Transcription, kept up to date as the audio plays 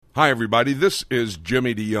Hi, everybody. This is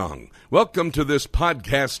Jimmy DeYoung. Welcome to this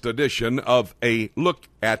podcast edition of A Look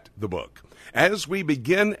at the Book. As we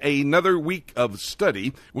begin another week of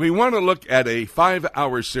study, we want to look at a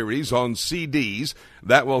 5-hour series on CDs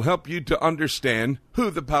that will help you to understand who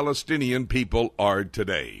the Palestinian people are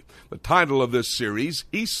today. The title of this series,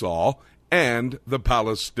 Esau and the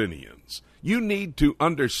Palestinians. You need to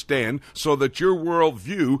understand so that your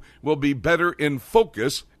worldview will be better in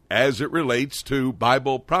focus as it relates to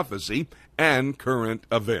Bible prophecy and current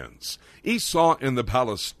events. Esau and the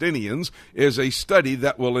Palestinians is a study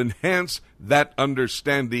that will enhance that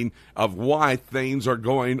understanding of why things are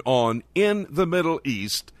going on in the Middle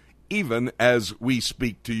East, even as we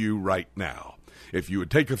speak to you right now. If you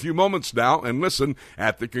would take a few moments now and listen,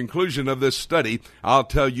 at the conclusion of this study, I'll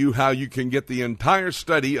tell you how you can get the entire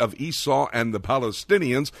study of Esau and the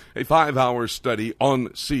Palestinians, a 5-hour study on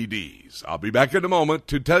CDs. I'll be back in a moment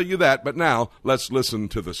to tell you that, but now let's listen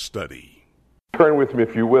to the study. Turn with me,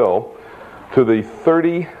 if you will, to the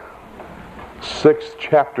 36th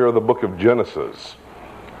chapter of the book of Genesis.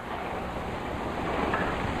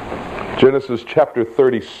 Genesis chapter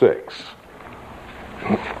 36.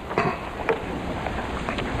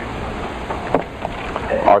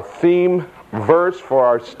 Our theme verse for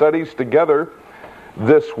our studies together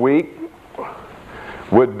this week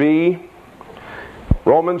would be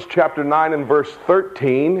Romans chapter 9 and verse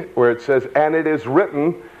 13, where it says, "And it is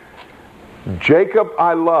written, Jacob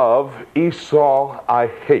I love, Esau I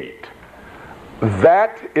hate."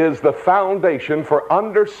 That is the foundation for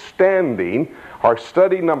understanding our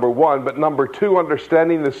study, number one, but number two,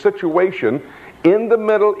 understanding the situation in the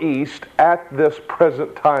Middle East at this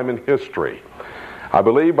present time in history. I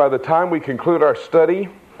believe by the time we conclude our study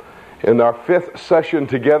in our 5th session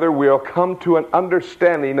together, we'll come to an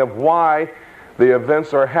understanding of why the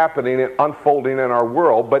events are happening and unfolding in our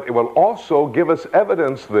world, but it will also give us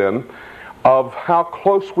evidence then of how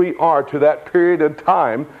close we are to that period of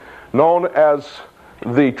time known as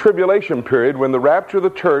the tribulation period, when the rapture of the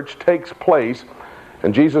church takes place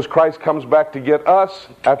and Jesus Christ comes back to get us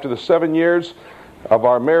after the 7 years of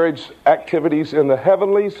our marriage activities in the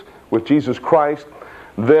heavenlies with Jesus Christ.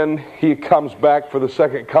 Then he comes back for the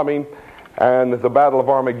second coming and the battle of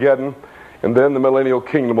Armageddon, and then the millennial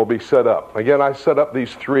kingdom will be set up. Again, I set up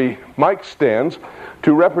these 3 mic stands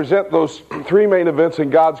to represent those 3 main events in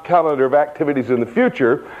God's calendar of activities in the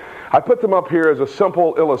future. I put them up here as a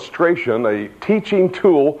simple illustration, a teaching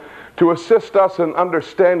tool to assist us in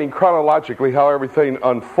understanding chronologically how everything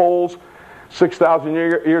unfolds. 6,000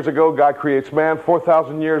 years ago, God creates man.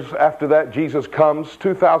 4,000 years after that, Jesus comes.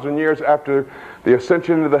 2,000 years after the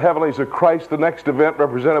ascension into the heavenlies of Christ, the next event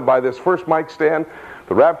represented by this first mic stand,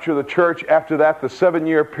 the rapture of the church. After that, the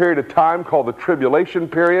 7-year period of time called the tribulation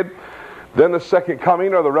period. Then the second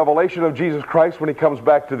coming, or the revelation of Jesus Christ when he comes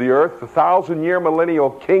back to the earth. The 1,000-year millennial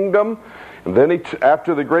kingdom. And then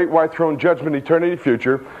after the great white throne judgment, eternity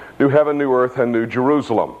future, new heaven, new earth, and new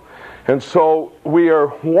Jerusalem. And so we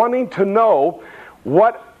are wanting to know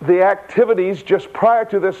what the activities just prior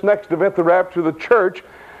to this next event, the rapture of the church,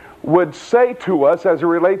 would say to us as it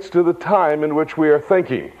relates to the time in which we are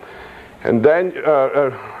thinking. And then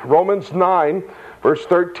Romans 9, verse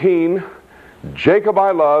 13, Jacob I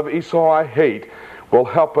love, Esau I hate, will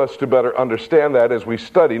help us to better understand that as we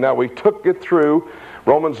study. Now, we took it through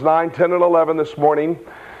Romans 9, 10, and 11 this morning,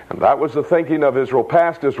 and that was the thinking of Israel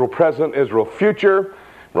past, Israel present, Israel future.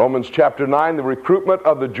 Romans chapter 9, the recruitment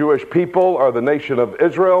of the Jewish people or the nation of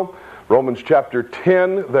Israel. Romans chapter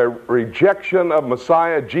 10, their rejection of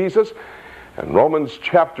Messiah Jesus. And Romans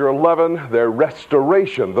chapter 11, their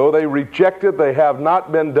restoration. Though they rejected, they have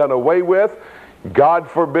not been done away with. God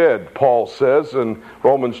forbid, Paul says in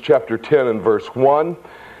Romans chapter 10 and verse 1.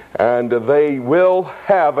 And they will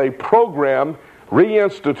have a program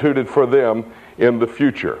reinstituted for them in the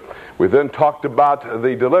future. We then talked about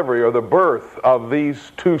the delivery or the birth of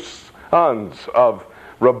these 2 sons of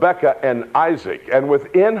Rebekah and Isaac. And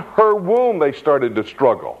within her womb they started to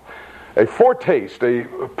struggle. A foretaste,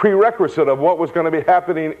 a prerequisite of what was going to be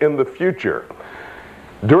happening in the future.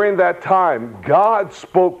 During that time, God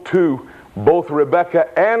spoke to both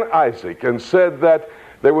Rebekah and Isaac and said that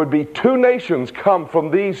there would be 2 nations come from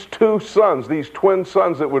these 2 sons, these twin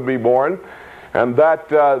sons that would be born, and that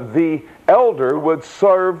the elder would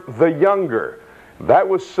serve the younger. That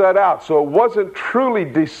was set out. So it wasn't truly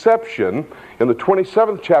deception in the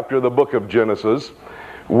 27th chapter of the book of Genesis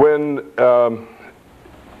when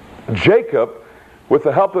Jacob, with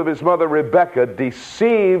the help of his mother Rebekah,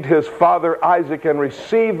 deceived his father Isaac and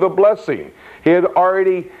received the blessing. He had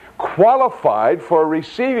already qualified for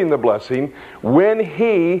receiving the blessing when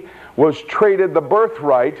he was traded the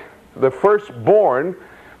birthright, the firstborn,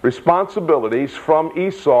 responsibilities from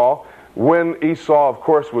Esau when Esau, of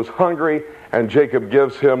course, was hungry, and Jacob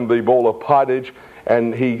gives him the bowl of pottage,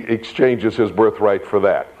 and he exchanges his birthright for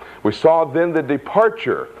that. We saw then the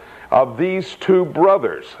departure of these two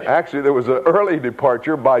brothers. Actually, there was an early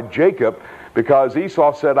departure by Jacob, because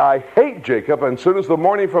Esau said, I hate Jacob, and as soon as the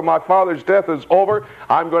mourning for my father's death is over,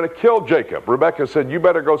 I'm going to kill Jacob. Rebekah said, you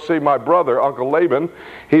better go see my brother, Uncle Laban.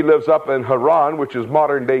 He lives up in Haran, which is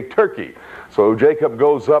modern-day Turkey. So Jacob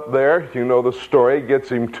goes up there, you know the story, gets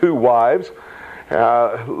him two wives,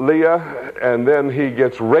 Leah, and then he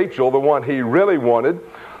gets Rachel, the one he really wanted.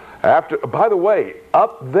 By the way,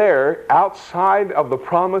 up there, outside of the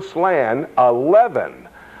promised land, 11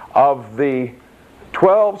 of the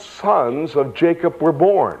 12 sons of Jacob were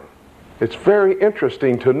born. It's very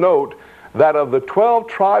interesting to note that of the 12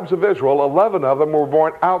 tribes of Israel, 11 of them were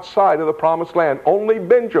born outside of the promised land. Only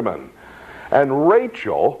Benjamin and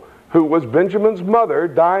Rachel, who was Benjamin's mother,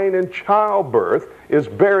 dying in childbirth, is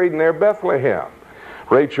buried near Bethlehem.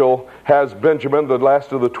 Rachel has Benjamin, the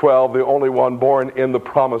last of the 12, the only one born in the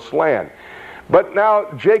promised land. But now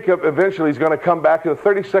Jacob eventually is going to come back to the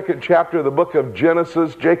 32nd chapter of the book of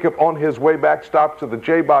Genesis. Jacob, on his way back, stops at the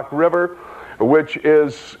Jabbok River, which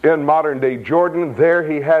is in modern-day Jordan. There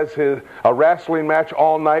he has a wrestling match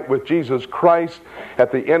all night with Jesus Christ.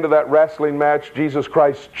 At the end of that wrestling match, Jesus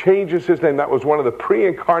Christ changes his name. That was one of the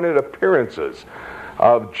pre-incarnate appearances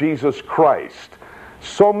of Jesus Christ.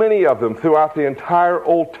 So many of them throughout the entire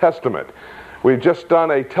Old Testament. We've just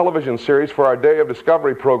done a television series for our Day of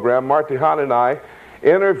Discovery program. Marty Hahn and I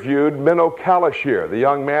interviewed Menno Kalashir, the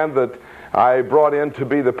young man that I brought in to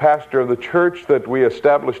be the pastor of the church that we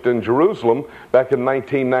established in Jerusalem back in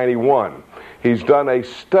 1991. He's done a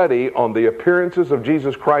study on the appearances of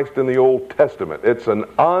Jesus Christ in the Old Testament. It's an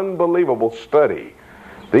unbelievable study.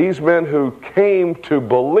 These men who came to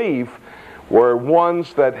belief were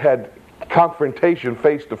ones that had confrontation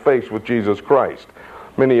face to face with Jesus Christ.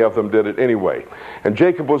 Many of them did it anyway. And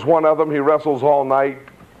Jacob was one of them. He wrestles all night.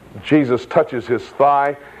 Jesus touches his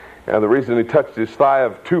thigh. And the reason he touched his thigh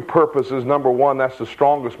have two purposes. Number one, that's the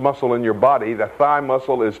strongest muscle in your body. That thigh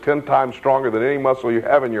muscle is 10 times stronger than any muscle you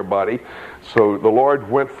have in your body. So the Lord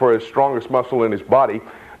went for his strongest muscle in his body.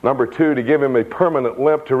 Number two, to give him a permanent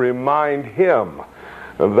limp to remind him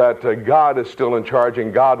that God is still in charge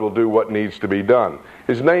and God will do what needs to be done.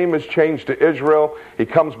 His name is changed to Israel. He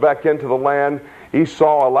comes back into the land.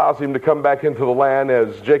 Esau allows him to come back into the land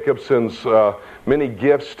as Jacob sends many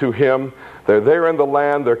gifts to him. They're there in the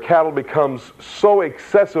land. Their cattle becomes so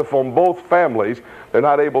excessive from both families, they're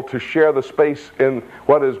not able to share the space in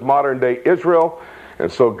what is modern-day Israel.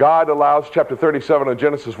 And so God allows, chapter 37 of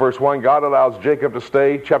Genesis, verse 1, God allows Jacob to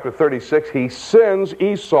stay. Chapter 36, he sends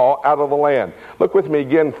Esau out of the land. Look with me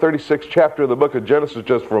again, 36th chapter of the book of Genesis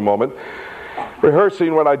just for a moment.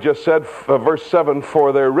 Rehearsing what I just said, verse 7,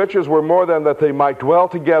 for their riches were more than that they might dwell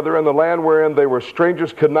together in the land wherein they were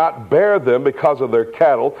strangers could not bear them because of their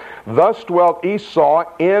cattle. Thus dwelt Esau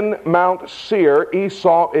in Mount Seir.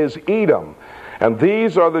 Esau is Edom. And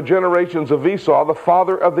these are the generations of Esau, the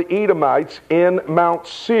father of the Edomites in Mount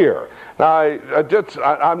Seir. Now,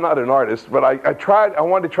 I'm not an artist, but I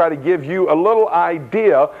wanted to try to give you a little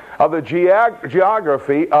idea of the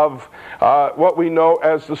geography of what we know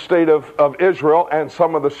as the state of Israel and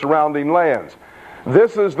some of the surrounding lands.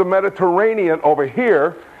 This is the Mediterranean over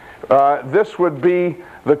here. This would be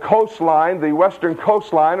the coastline, the western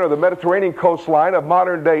coastline, or the Mediterranean coastline of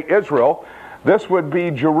modern-day Israel. This would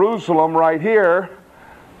be Jerusalem right here,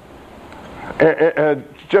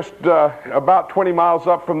 just about 20 miles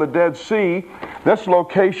up from the Dead Sea. This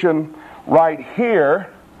location right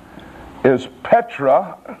here is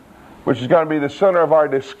Petra, which is going to be the center of our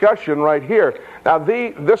discussion right here. Now,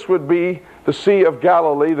 this would be the Sea of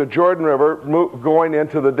Galilee, the Jordan River, going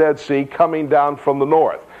into the Dead Sea, coming down from the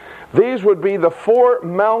north. These would be the four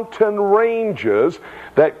mountain ranges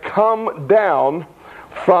that come down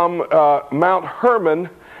from Mount Hermon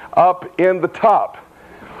up in the top.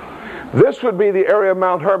 This would be the area of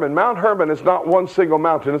Mount Hermon. Mount Hermon is not one single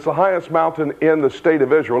mountain. It's the highest mountain in the state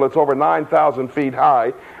of Israel. It's over 9,000 feet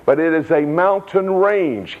high, but it is a mountain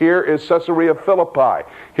range. Here is Caesarea Philippi.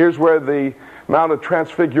 Here's where the Mount of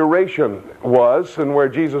Transfiguration was and where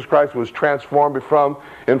Jesus Christ was transformed from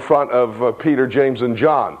in front of Peter, James, and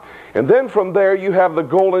John. And then from there you have the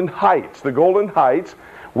Golden Heights. The Golden Heights,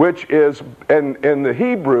 which is, in the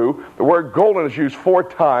Hebrew, the word golden is used 4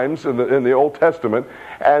 times in the Old Testament,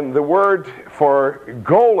 and the word for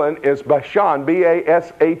Golan is Bashan,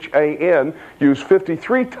 B-A-S-H-A-N, used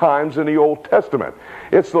 53 times in the Old Testament.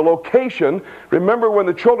 It's the location. Remember when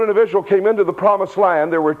the children of Israel came into the Promised Land,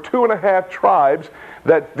 there were 2.5 tribes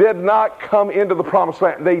that did not come into the promised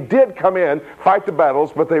land. They did come in, fight the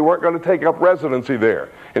battles, but they weren't going to take up residency there.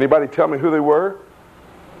 Anybody tell me who they were?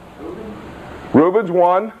 Reuben's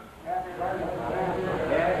one.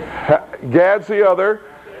 Gad's the other.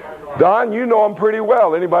 Don, you know them pretty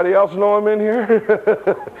well. Anybody else know them in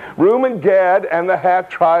here? Reuben, Gad, and the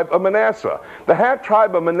half-tribe of Manasseh. The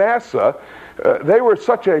half-tribe of Manasseh, they were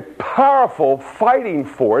such a powerful fighting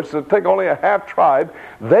force that take only a half-tribe.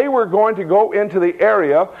 They were going to go into the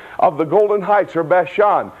area of the Golden Heights, or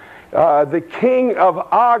Bashan. The king of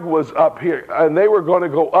Og was up here, and they were going to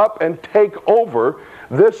go up and take over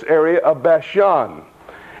this area of Bashan.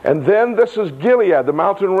 And then this is Gilead, the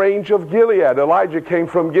mountain range of Gilead. Elijah came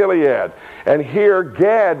from Gilead. And here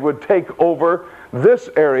Gad would take over this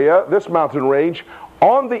area, this mountain range,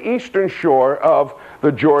 on the eastern shore of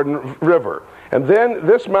the Jordan River. And then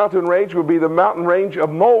this mountain range would be the mountain range of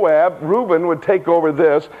Moab. Reuben would take over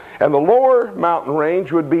this. And the lower mountain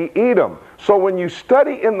range would be Edom. So when you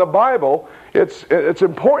study in the Bible, it's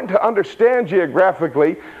important to understand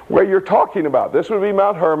geographically where you're talking about. This would be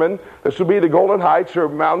Mount Hermon. This would be the Golden Heights, or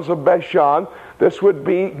mountains of Bashan. This would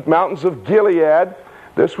be mountains of Gilead.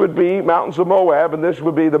 This would be mountains of Moab. And this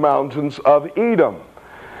would be the mountains of Edom.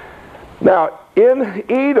 Now, in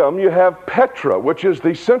Edom, you have Petra, which is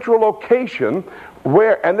the central location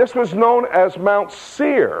where, and this was known as Mount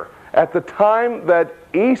Seir. At the time that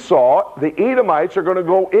Esau, the Edomites, are going to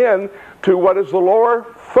go in to what is the lower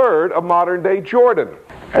third of modern-day Jordan.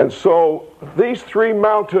 And so these three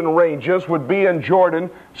mountain ranges would be in Jordan,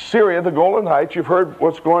 Syria, the Golden Heights. You've heard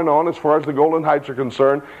what's going on as far as the Golden Heights are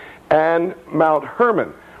concerned, and Mount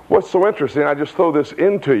Hermon. What's so interesting, I just throw this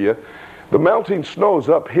into you, the melting snows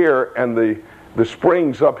up here and the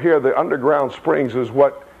springs up here, the underground springs, is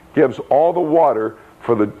what gives all the water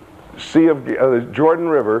for the Sea of the Jordan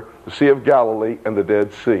River, the Sea of Galilee, and the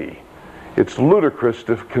Dead Sea. It's ludicrous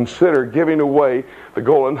to consider giving away the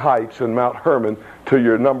Golden Heights and Mount Hermon to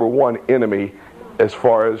your number one enemy as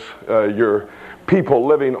far as your people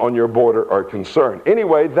living on your border are concerned.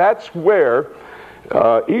 Anyway, that's where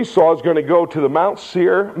Esau is going to go, to the Mount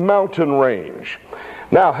Seir mountain range.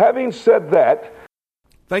 Now, having said that,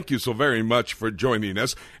 thank you so very much for joining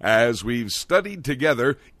us as we've studied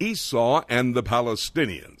together Esau and the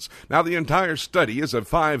Palestinians. Now, the entire study is a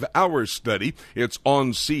 5-hour study. It's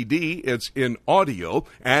on CD, it's in audio,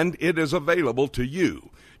 and it is available to you.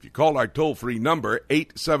 If you call our toll-free number,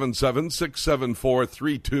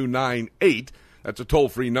 877-674-3298, that's a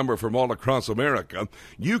toll-free number from all across America,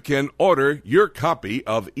 you can order your copy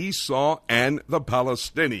of Esau and the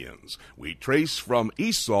Palestinians. We trace from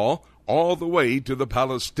Esau all the way to the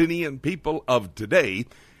Palestinian people of today,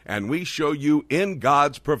 and we show you in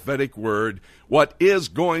God's prophetic word what is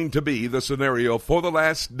going to be the scenario for the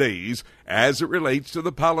last days as it relates to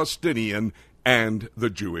the Palestinian and the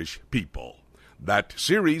Jewish people. That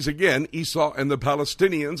series, again, Esau and the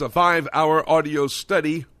Palestinians, a 5-hour audio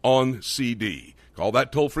study on CD. Call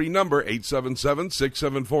that toll-free number,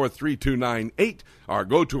 877-674-3298, or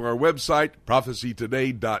go to our website,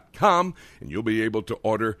 prophecytoday.com, and you'll be able to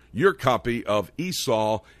order your copy of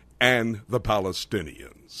Esau and the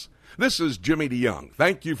Palestinians. This is Jimmy DeYoung.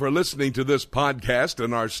 Thank you for listening to this podcast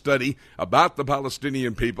and our study about the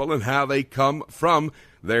Palestinian people and how they come from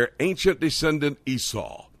their ancient descendant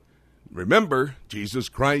Esau. Remember, Jesus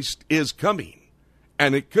Christ is coming,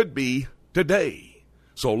 and it could be today.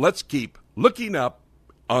 So let's keep looking up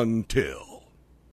until.